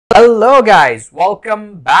Hello guys,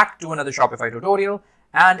 welcome back to another Shopify tutorial,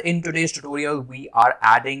 and in today's tutorial we are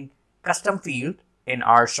adding custom field in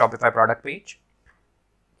our Shopify product page.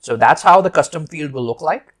 So that's how the custom field will look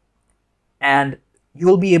like, and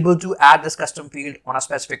you'll be able to add this custom field on a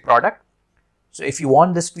specific product. So if you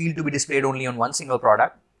want this field to be displayed only on one single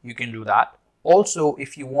product, you can do that. Also,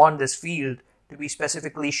 if you want this field to be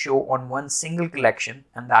specifically show on one single collection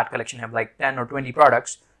and that collection have like 10 or 20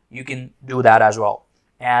 products, you can do that as well.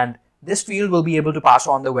 And this field will be able to pass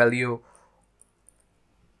on the value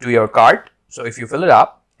to your cart. So if you fill it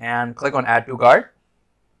up and click on add to cart,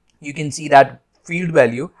 you can see that field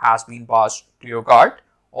value has been passed to your cart.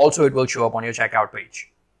 Also, it will show up on your checkout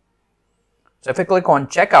page. So if I click on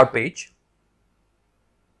checkout page,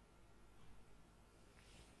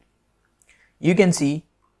 you can see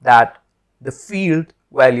that the field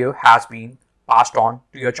value has been passed on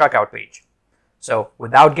to your checkout page. So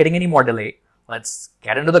without getting any more delay, let's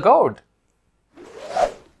get into the code.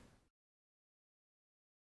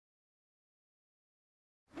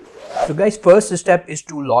 So guys, first step is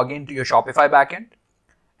to log into your Shopify backend.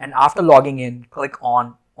 And after logging in, click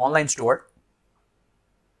on online store.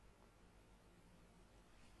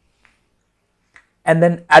 And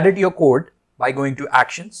then edit your code by going to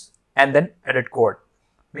actions and then edit code.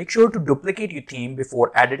 Make sure to duplicate your theme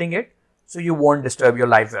before editing it so you won't disturb your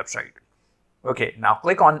live website. Okay, now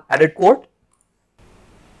click on edit code.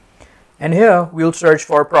 And here we'll search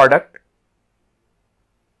for product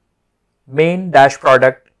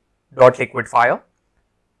main-product.liquid file.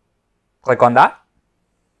 Click on that.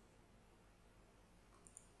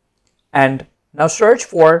 And now search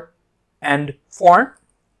for end form.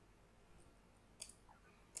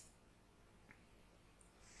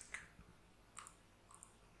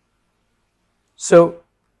 So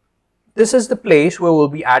this is the place where we'll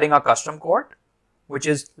be adding our custom code, which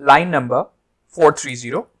is line number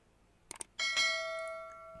 430.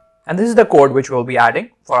 And this is the code which we'll be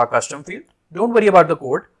adding for our custom field. Don't worry about the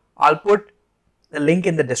code. I'll put the link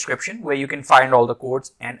in the description where you can find all the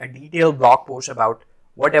codes and a detailed blog post about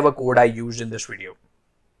whatever code I used in this video.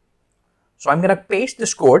 So I'm going to paste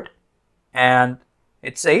this code and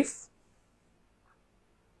it's safe.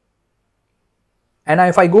 And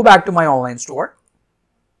if I go back to my online store,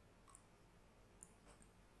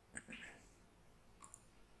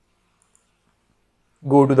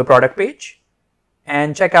 go to the product page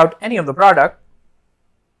and check out any of the product,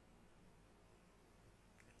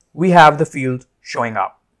 we have the field showing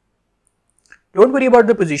up. Don't worry about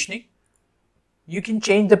the positioning. You can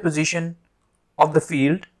change the position of the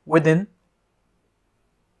field within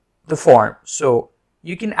the form. So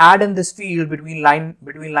you can add in this field between line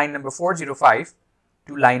number 405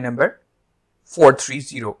 to line number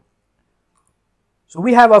 430. So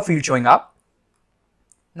we have our field showing up.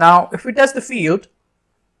 Now if we test the field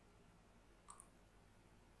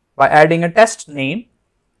by adding a test name,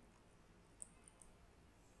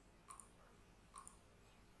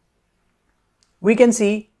 we can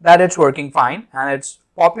see that it's working fine and it's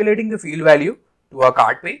populating the field value to our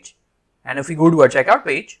cart page. And if we go to our checkout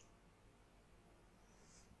page,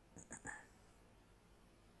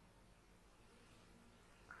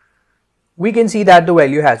 we can see that the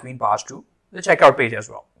value has been passed to the checkout page as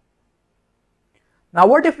well. Now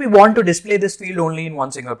what if we want to display this field only in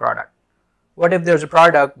one single product? What if there's a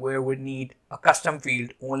product where we need a custom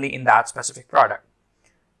field only in that specific product?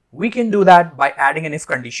 We can do that by adding an if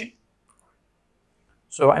condition.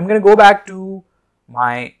 So I'm going to go back to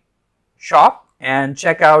my shop and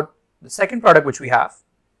check out the second product which we have.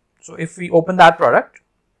 So if we open that product,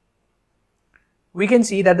 we can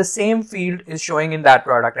see that the same field is showing in that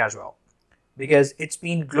product as well, because it's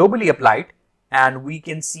been globally applied and we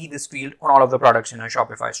can see this field on all of the products in our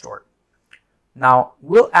Shopify store. Now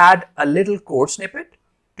we'll add a little code snippet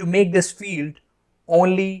to make this field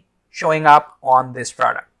only showing up on this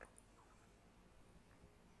product.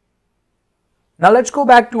 Now let's go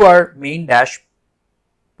back to our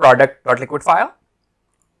main-product.liquid file,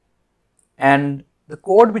 and the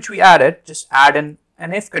code which we added, just add an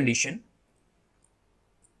if condition.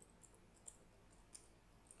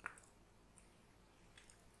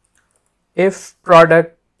 If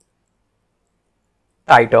product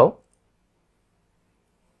title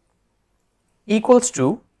equals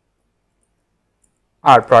to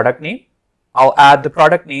our product name, I'll add the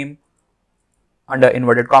product name under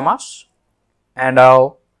inverted commas, and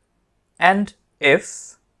I'll end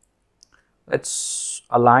if. Let's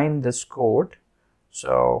align this code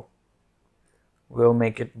so we'll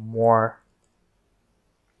make it more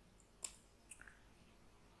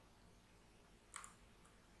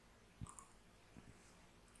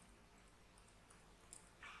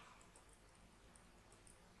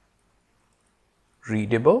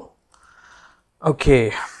readable.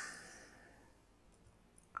 Okay.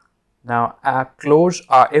 Now close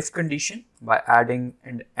our if condition by adding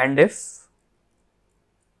an end if.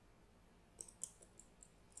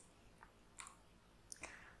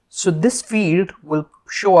 So this field will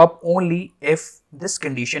show up only if this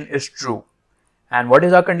condition is true. And what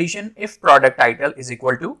is our condition? If product title is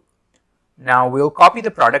equal to. Now we'll copy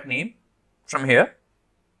the product name from here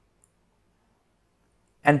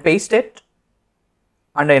and paste it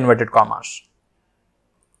under inverted commas.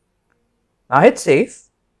 Now hit save.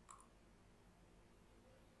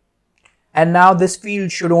 And now this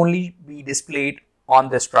field should only be displayed on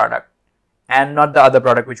this product and not the other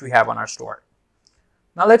product which we have on our store.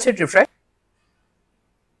 Now let's hit refresh.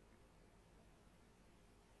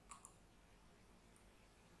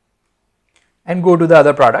 And go to the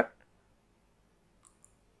other product.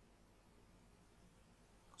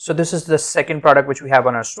 So this is the second product which we have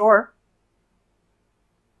on our store.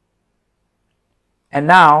 And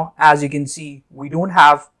now, as you can see, we don't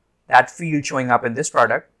have that field showing up in this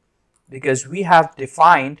product because we have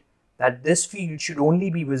defined that this field should only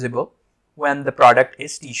be visible when the product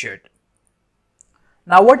is t-shirt.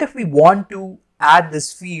 Now, what if we want to add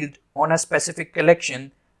this field on a specific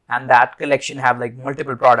collection and that collection have like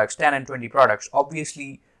multiple products, 10 and 20 products?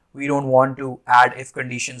 Obviously, we don't want to add if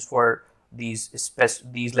conditions for these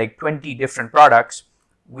like 20 different products.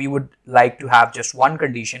 We would like to have just one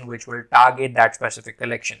condition which will target that specific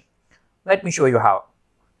collection. Let me show you how.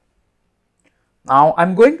 Now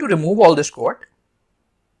I'm going to remove all this code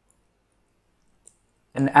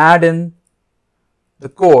and add in the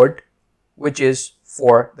code which is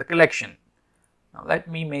for the collection. Now let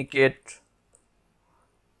me make it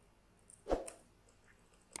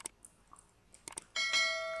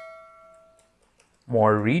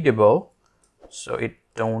more readable so it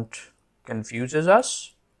don't confuses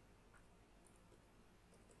us.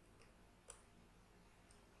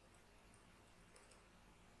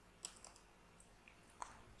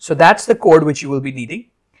 So that's the code which you will be needing.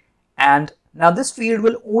 And now this field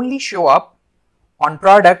will only show up on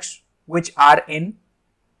products which are in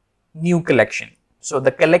new collection. So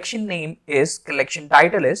the collection name is, collection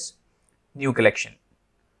title is new collection.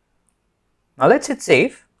 Now let's hit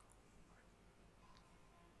save.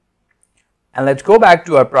 And let's go back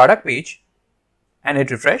to our product page and hit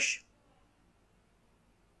refresh.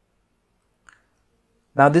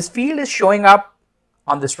 Now this field is showing up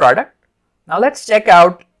on this product. Now let's check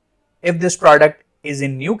out if this product is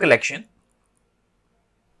in new collection.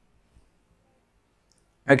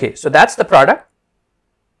 Okay, so that's the product.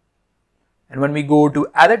 And when we go to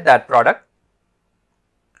edit that product,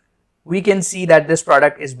 we can see that this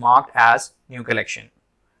product is marked as new collection.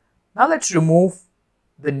 Now let's remove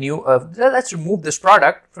let's remove this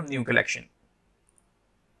product from new collection.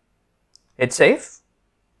 Hit save.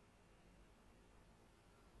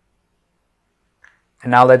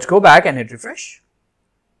 And now let's go back and hit refresh.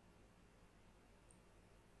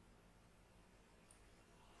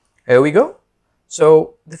 Here we go.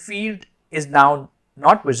 So the field is now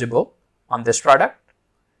not visible on this product.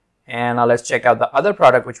 And now let's check out the other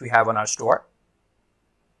product which we have on our store.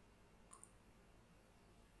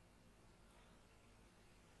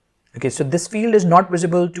 Okay, so this field is not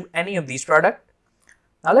visible to any of these products.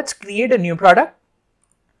 Now let's create a new product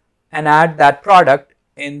and add that product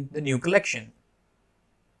in the new collection.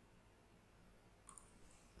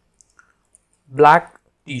 Black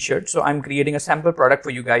t-shirt. So I'm creating a sample product for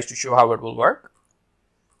you guys to show how it will work.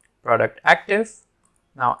 Product active.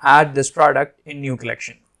 Now add this product in new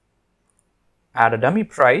collection. Add a dummy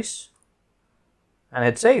price and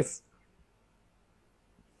hit save.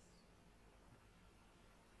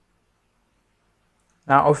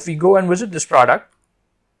 Now if we go and visit this product,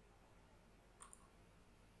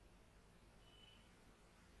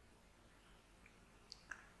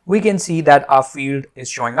 we can see that our field is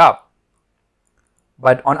showing up.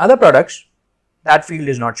 But on other products, that field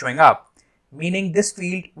is not showing up, meaning this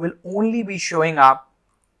field will only be showing up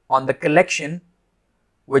on the collection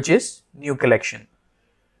which is new collection.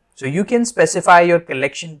 So you can specify your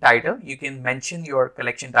collection title. You can mention your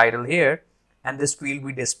collection title here, and this field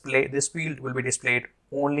will be displayed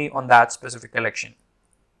only on that specific collection.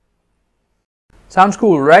 Sounds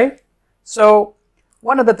cool, right? So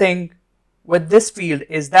one other thing with this field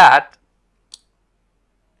is that,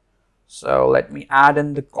 so let me add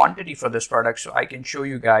in the quantity for this product so I can show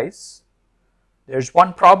you guys. There's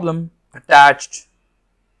one problem attached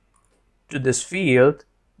to this field,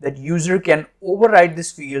 that user can override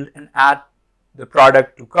this field and add the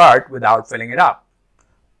product to cart without filling it up.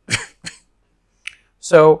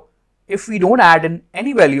 So if we don't add in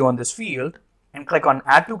any value on this field and click on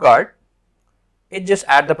add to cart, it just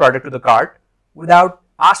adds the product to the cart without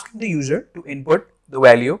asking the user to input the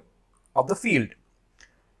value of the field.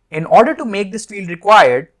 In order to make this field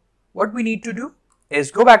required, what we need to do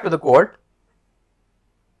is go back to the code.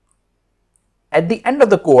 At the end of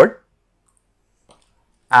the code,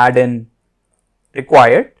 add in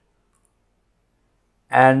required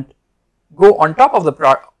and go on top of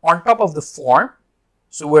the form.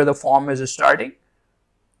 So where the form is starting,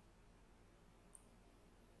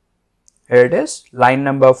 here it is, line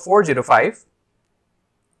number 405.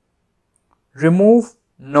 Remove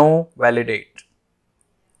no validate.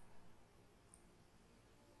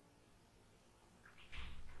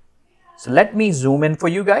 So let me zoom in for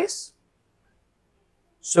you guys.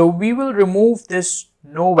 So we will remove this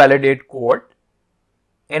no validate code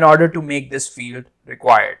in order to make this field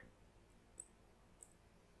required.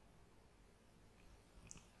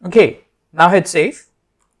 Okay, now hit save.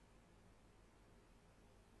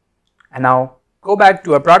 And now go back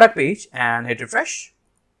to our product page and hit refresh.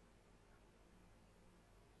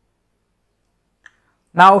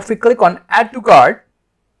 Now if we click on add to cart,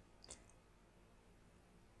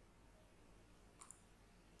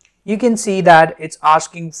 you can see that it's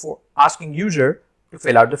asking user to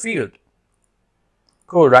fill out the field.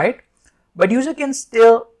 Cool, right? But user can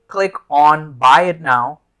still click on buy it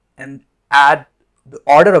now and add the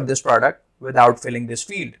order of this product without filling this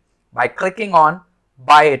field by clicking on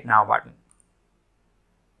buy it now button.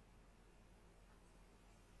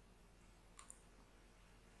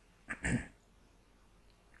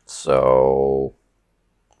 So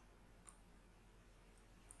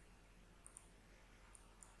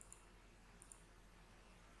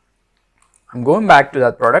I'm going back to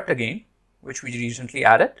that product again, which we recently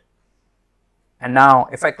added. And now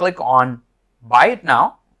if I click on buy it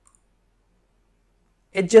now,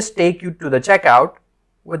 it just takes you to the checkout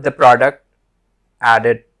with the product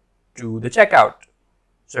added to the checkout.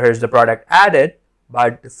 So here's the product added,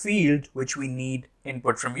 but the field which we need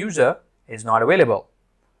input from user is not available.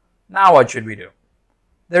 Now what should we do?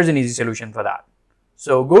 There's an easy solution for that.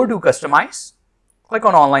 So go to customize, click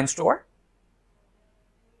on online store,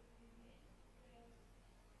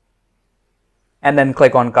 and then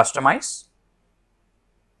click on customize.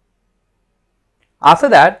 After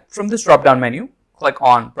that, from this drop down menu, click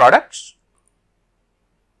on products,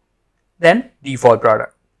 then default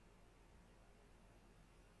product.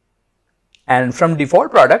 And from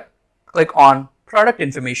default product, click on product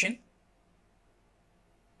information.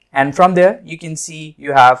 And from there, you can see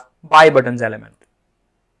you have buy buttons element.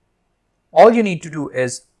 All you need to do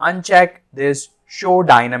is uncheck this show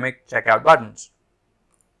dynamic checkout buttons.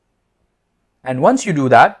 And once you do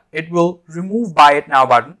that, it will remove buy it now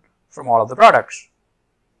button from all of the products.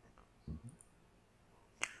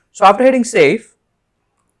 So after hitting save,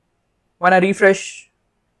 when I refresh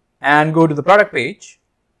and go to the product page,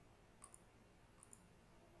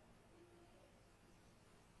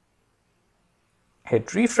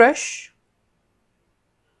 hit refresh,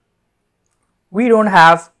 we don't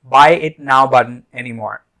have buy it now button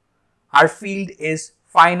anymore. Our field is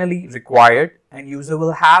finally required and user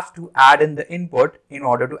will have to add in the input in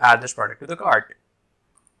order to add this product to the cart.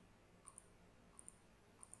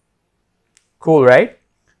 Cool, right?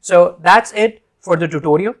 So that's it for the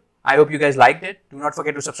tutorial. I hope you guys liked it. Do not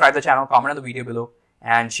forget to subscribe to the channel, comment on the video below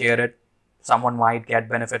and share it. Someone might get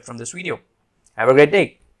benefit from this video. Have a great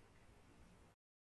day.